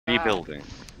building?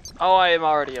 Oh, I am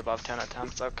already above 10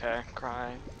 attempts. Okay,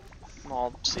 cry.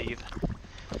 I'll seethe.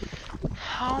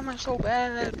 How am I so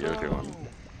bad? You're No. doing.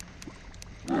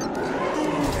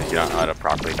 You don't know how to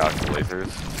properly dodge the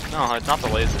lasers. No, it's not the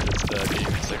lasers, it's the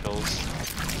beam sickles.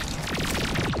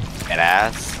 An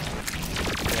ass.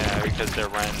 Yeah, because they're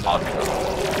random.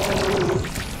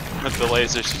 With the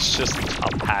lasers, it's just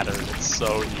a pattern. It's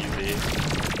so easy.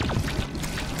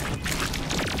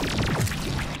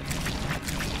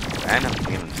 Random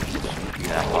demons shouldn't be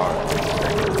that hard.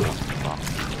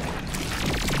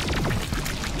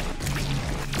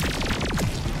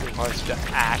 It's hard to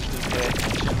actually pay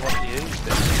attention what is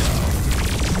this.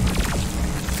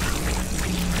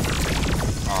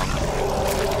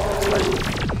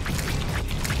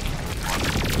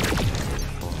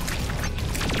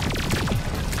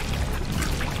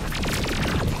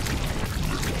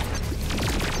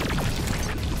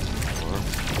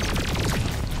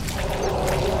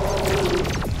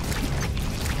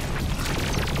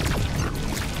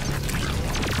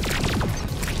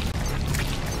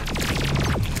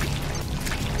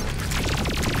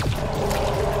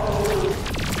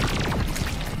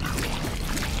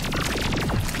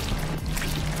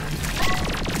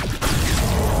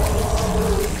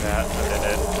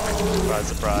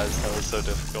 Surprise, that was so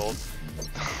difficult.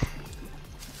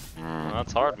 Well,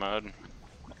 that's hard mode.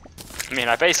 I mean,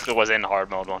 I basically was in hard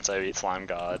mode once I beat Slime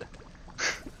God.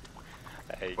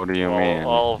 Hey, what do you mean?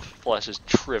 All flesh is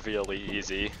trivially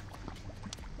easy.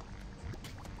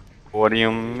 What do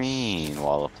you mean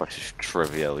Wall of Flesh is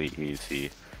trivially easy?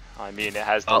 I mean, it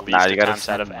has the least attempts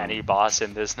out of any boss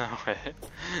in this now.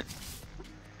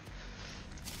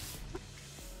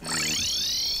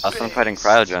 Us when fighting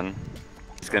Cryogen,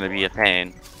 it's gonna be a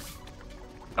pain.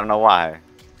 I don't know why.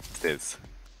 It is.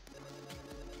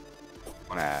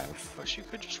 Wish you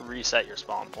could just reset your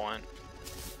spawn point.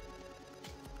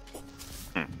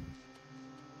 But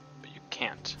you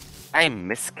can't. I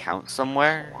miscount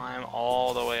somewhere? Climb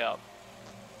all the way up.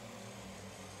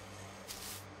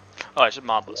 Oh, I should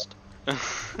mod list.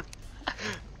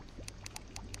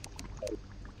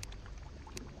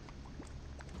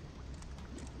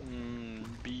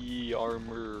 B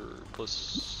armor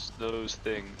plus those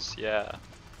things, yeah.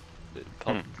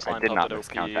 I did not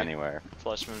miscount anywhere.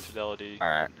 Fleshman fidelity.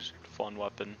 Alright. Fun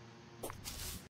weapon.